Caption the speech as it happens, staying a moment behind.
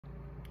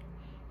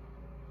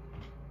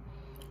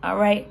All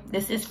right.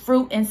 This is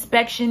fruit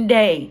inspection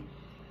day.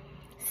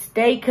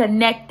 Stay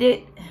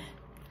connected.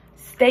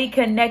 Stay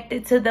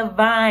connected to the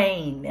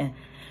vine.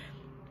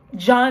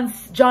 John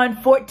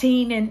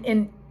 14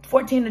 and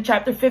 14 to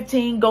chapter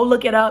 15. Go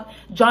look it up.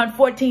 John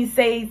 14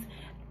 says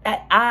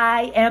that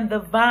I am the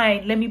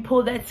vine. Let me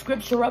pull that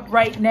scripture up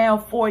right now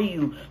for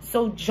you.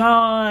 So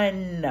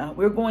John,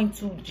 we're going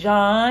to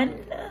John.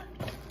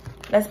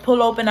 Let's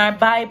pull open our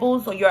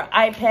Bibles or your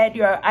iPad,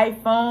 your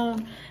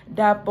iPhone.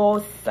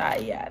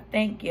 Dabosaya.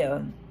 Thank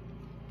you.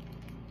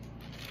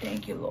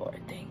 Thank you, Lord.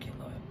 Thank you,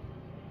 Lord.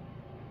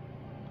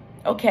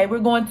 Okay, we're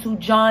going to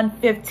John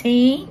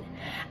 15.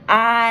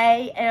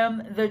 I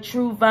am the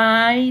true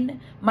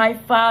vine. My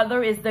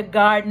Father is the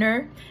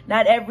gardener.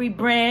 Not every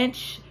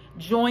branch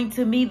joined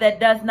to me that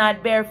does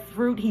not bear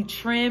fruit, he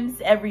trims.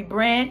 Every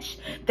branch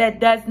that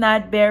does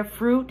not bear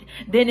fruit,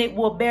 then it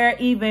will bear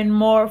even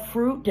more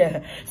fruit.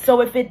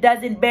 So if it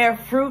doesn't bear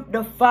fruit,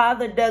 the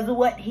Father does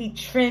what? He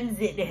trims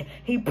it,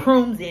 he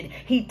prunes it,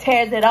 he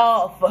tears it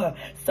off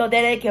so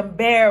that it can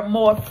bear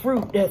more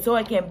fruit, so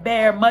it can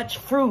bear much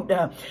fruit.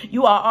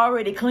 You are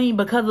already clean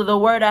because of the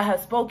word I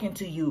have spoken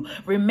to you.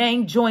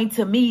 Remain joined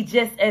to me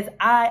just as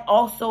I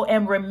also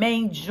am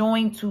remain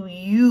joined to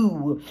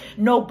you.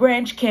 No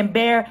branch can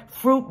bear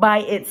fruit by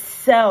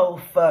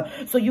itself.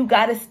 So you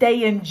got to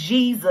stay in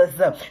Jesus.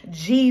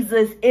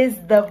 Jesus is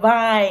the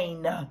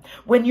vine.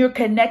 When you're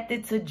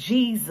connected to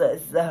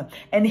Jesus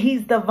and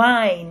he's the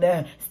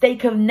vine, stay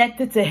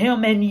connected to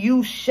him and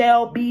you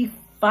shall be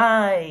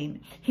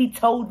fine. He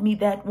told me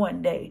that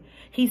one day.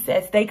 He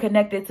said, stay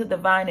connected to the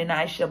vine and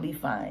I shall be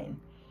fine.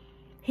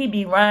 He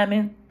be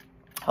rhyming.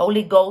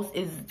 Holy Ghost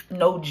is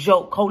no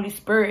joke. Holy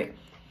Spirit.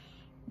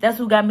 That's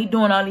who got me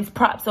doing all these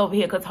props over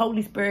here. Because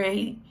Holy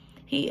Spirit,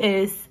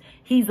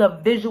 he's a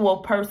visual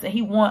person.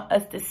 He wants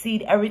us to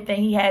see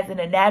everything he has in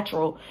the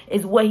natural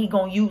is what he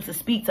going to use to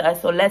speak to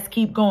us. So let's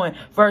keep going.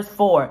 Verse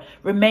 4.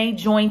 Remain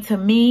joined to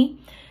me,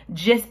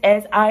 just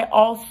as I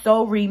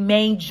also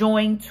remain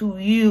joined to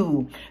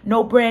you.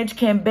 No branch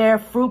can bear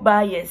fruit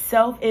by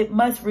itself. It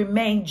must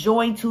remain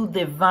joined to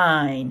the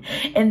vine.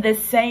 In the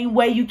same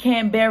way, you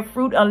can't bear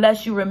fruit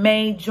unless you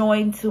remain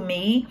joined to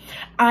me.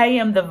 I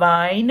am the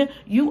vine.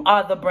 You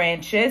are the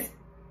branches.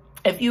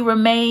 If you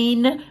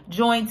remain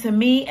joined to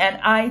me and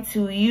I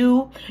to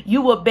you,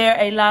 you will bear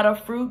a lot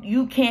of fruit.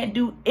 You can't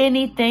do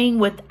anything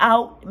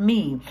without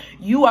me.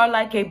 You are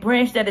like a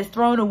branch that is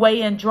thrown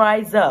away and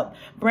dries up.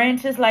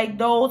 Branches like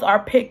those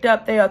are picked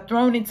up. They are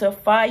thrown into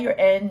fire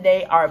and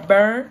they are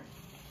burned.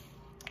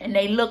 And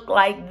they look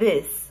like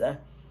this.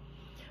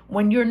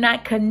 When you're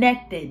not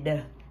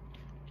connected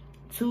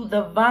to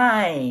the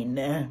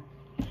vine,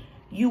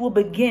 you will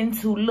begin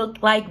to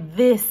look like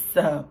this.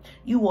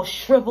 You will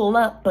shrivel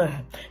up.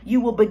 You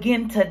will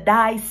begin to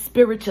die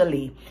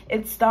spiritually.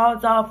 It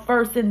starts off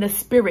first in the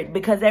spirit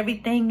because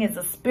everything is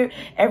a spirit.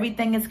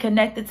 Everything is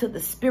connected to the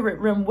spirit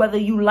realm, whether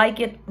you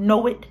like it,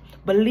 know it,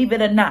 believe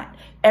it or not.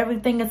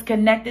 Everything is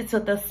connected to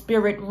the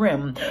spirit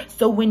realm.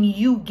 So when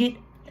you get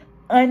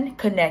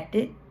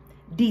unconnected,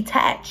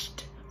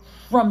 detached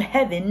from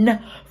heaven,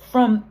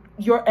 from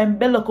your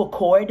umbilical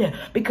cord,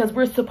 because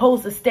we're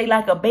supposed to stay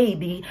like a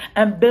baby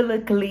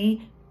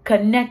umbilically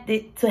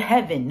connected to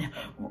heaven,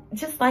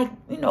 just like,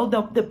 you know,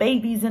 the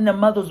babies in the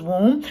mother's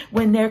womb.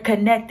 When they're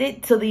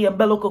connected to the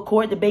umbilical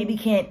cord, the baby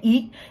can't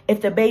eat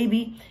if the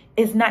baby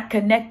is not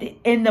connected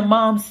in the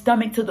mom's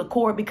stomach to the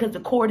cord, because the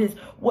cord is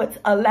what's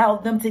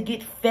allowed them to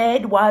get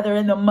fed while they're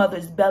in the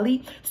mother's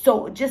belly.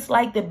 So just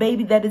like the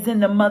baby that is in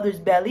the mother's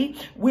belly,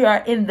 we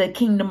are in the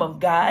kingdom of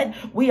God.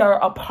 We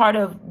are a part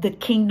of the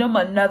kingdom,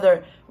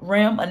 another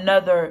realm,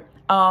 another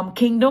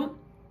kingdom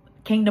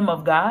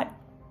of God.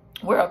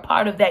 We're a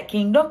part of that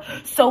kingdom.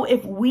 So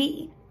if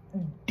we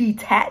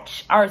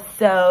detach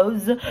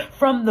ourselves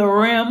from the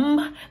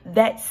realm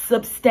that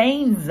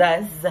sustains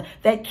us,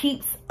 that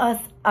keeps us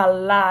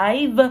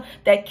alive,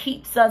 that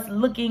keeps us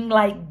looking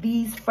like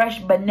these fresh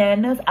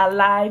bananas,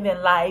 alive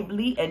and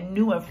lively and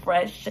new and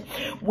fresh,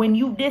 when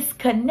you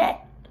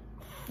disconnect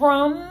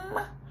from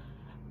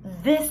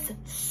this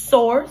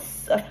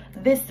source,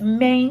 this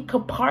main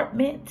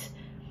compartment,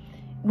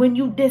 when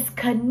you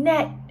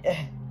disconnect,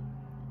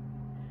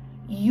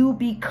 you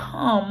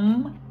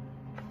become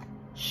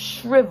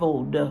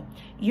shriveled.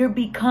 You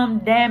become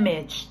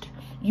damaged.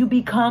 You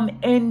become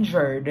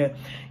injured.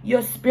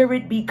 Your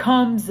spirit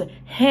becomes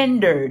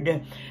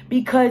hindered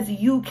because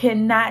you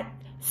cannot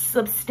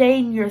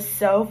sustain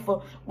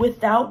yourself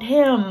without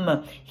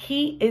him.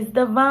 He is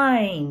the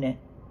vine.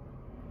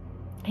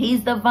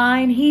 He's the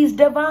vine. He's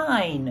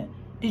divine.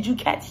 Did you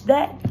catch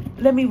that?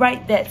 Let me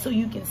write that so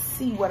you can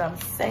see what I'm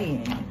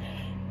saying.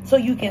 So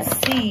you can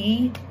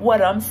see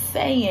what I'm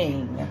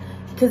saying.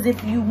 Because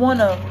if you want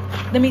to,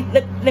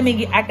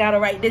 I got to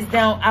write this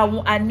down.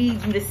 I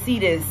need you to see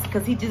this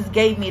because he just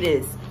gave me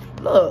this.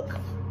 Look.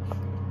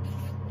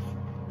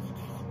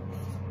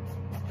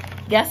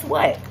 Guess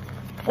what?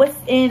 What's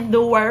in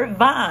the word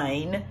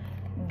vine?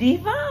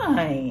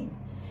 Divine.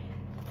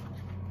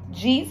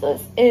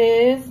 Jesus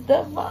is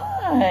the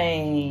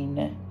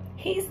vine.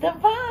 He's the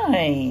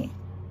vine.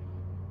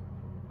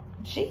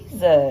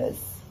 Jesus.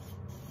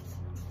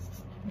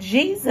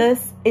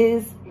 Jesus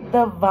is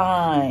the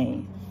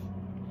vine.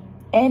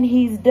 And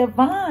he's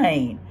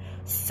divine.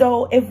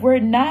 So if we're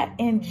not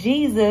in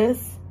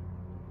Jesus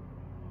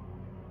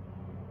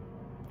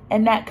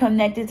and not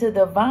connected to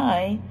the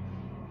vine,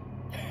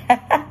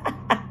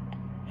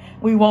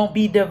 we won't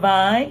be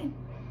divine.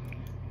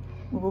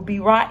 We will be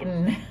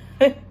rotten.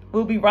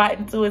 We'll be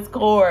rotten to its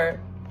core.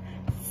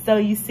 So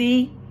you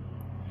see,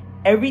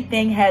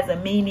 everything has a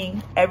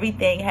meaning.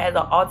 Everything has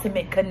an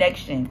ultimate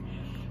connection.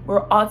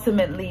 We're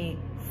ultimately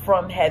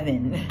from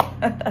heaven.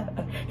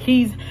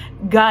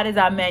 God is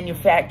our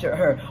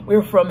manufacturer.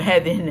 We're from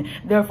heaven.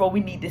 Therefore,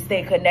 we need to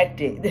stay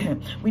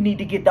connected. We need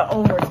to get the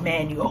owner's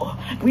manual.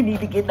 We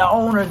need to get the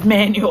owner's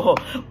manual.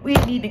 We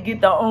need to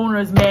get the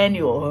owner's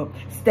manual.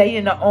 Stay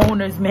in the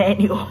owner's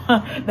manual.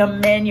 The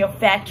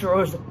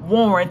manufacturer's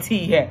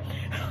warranty.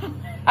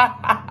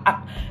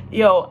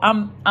 Yo,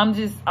 I'm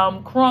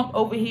crunk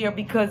over here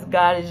because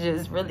God is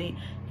just really,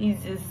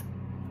 he's just,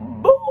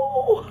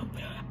 boo.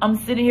 I'm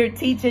sitting here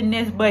teaching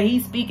this, but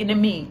he's speaking to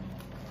me.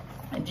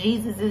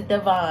 Jesus is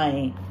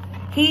divine.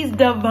 He's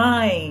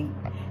divine.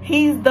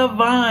 He's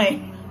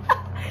divine.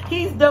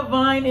 He's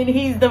divine and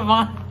he's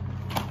divine.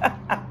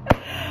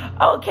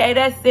 Okay,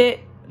 that's it.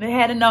 I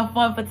had enough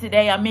fun for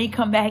today. I may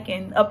come back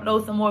and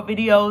upload some more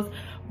videos,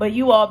 but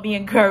you all be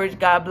encouraged.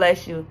 God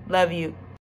bless you. Love you.